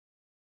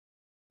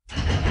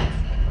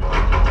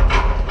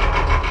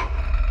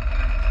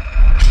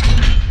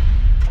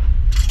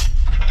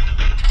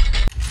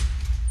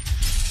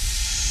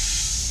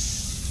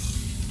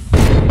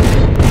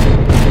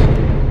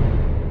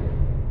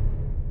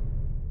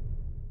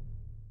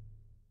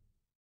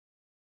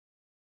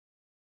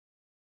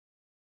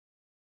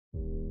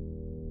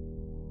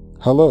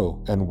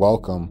Hello and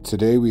welcome.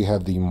 Today we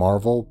have the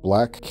Marvel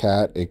Black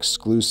Cat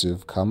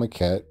exclusive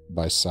Comiquette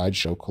by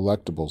Sideshow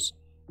Collectibles.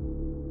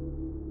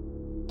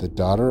 The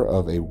daughter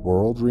of a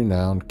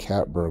world-renowned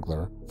cat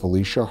burglar,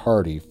 Felicia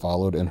Hardy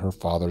followed in her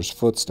father's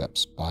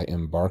footsteps by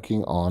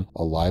embarking on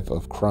a life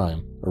of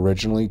crime,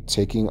 originally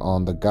taking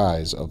on the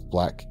guise of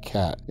Black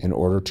Cat in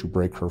order to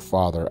break her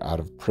father out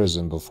of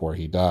prison before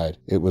he died.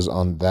 It was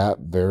on that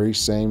very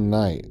same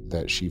night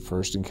that she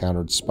first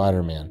encountered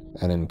Spider-Man,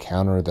 an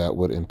encounter that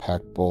would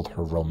impact both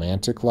her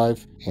romantic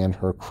life and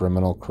her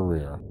criminal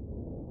career.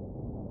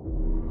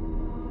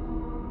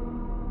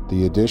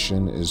 The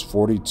edition is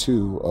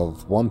 42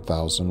 of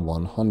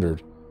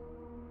 1,100.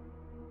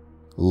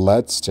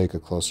 Let's take a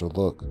closer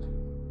look.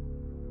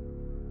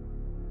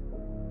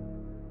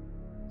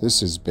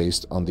 This is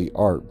based on the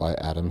art by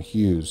Adam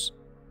Hughes.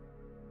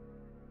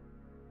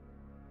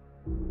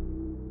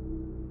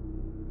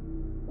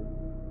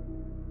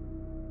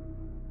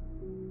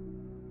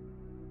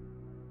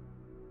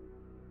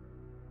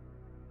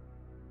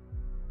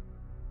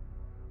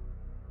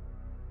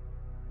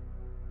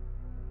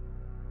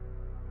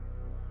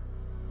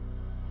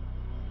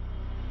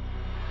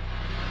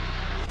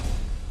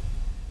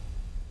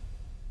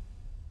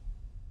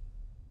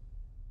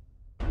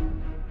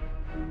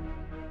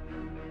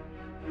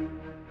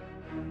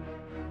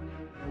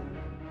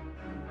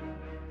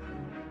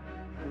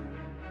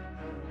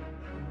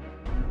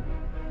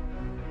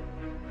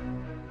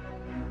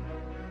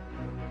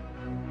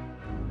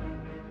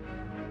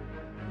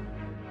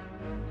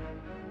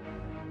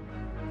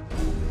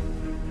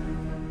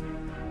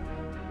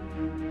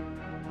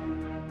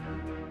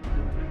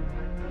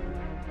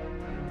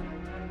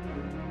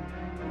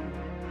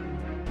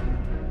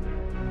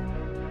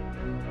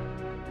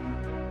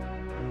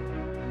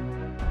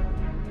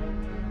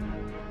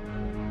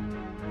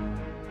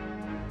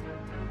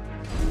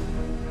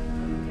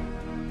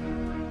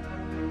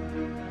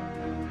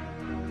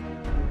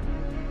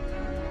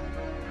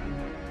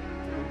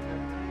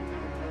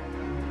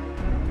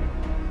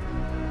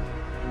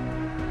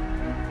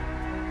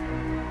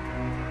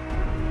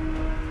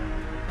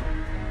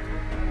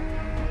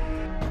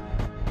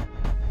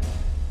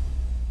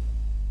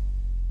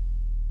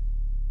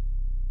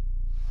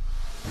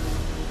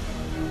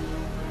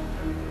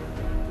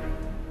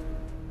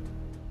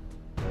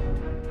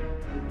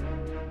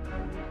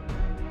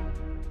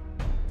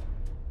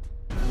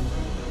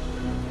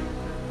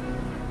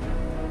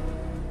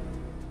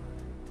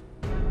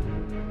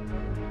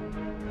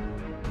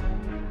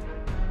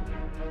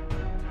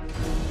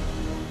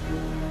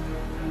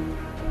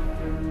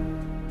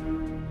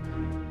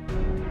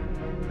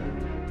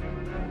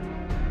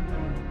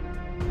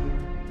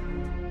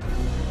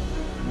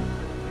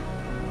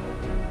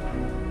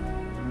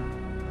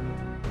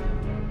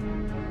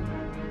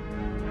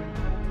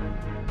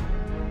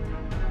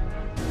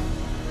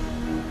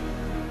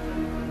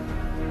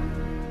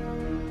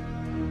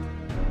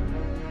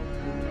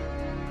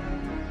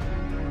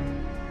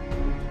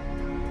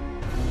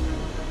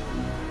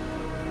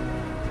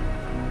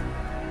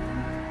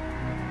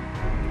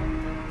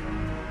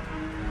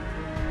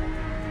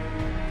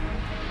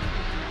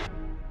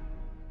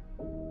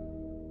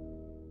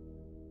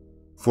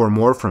 For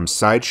more from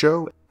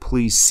Sideshow,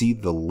 please see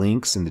the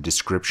links in the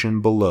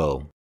description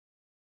below.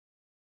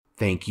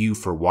 Thank you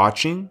for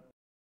watching.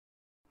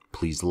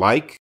 Please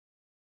like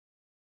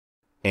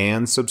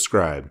and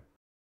subscribe.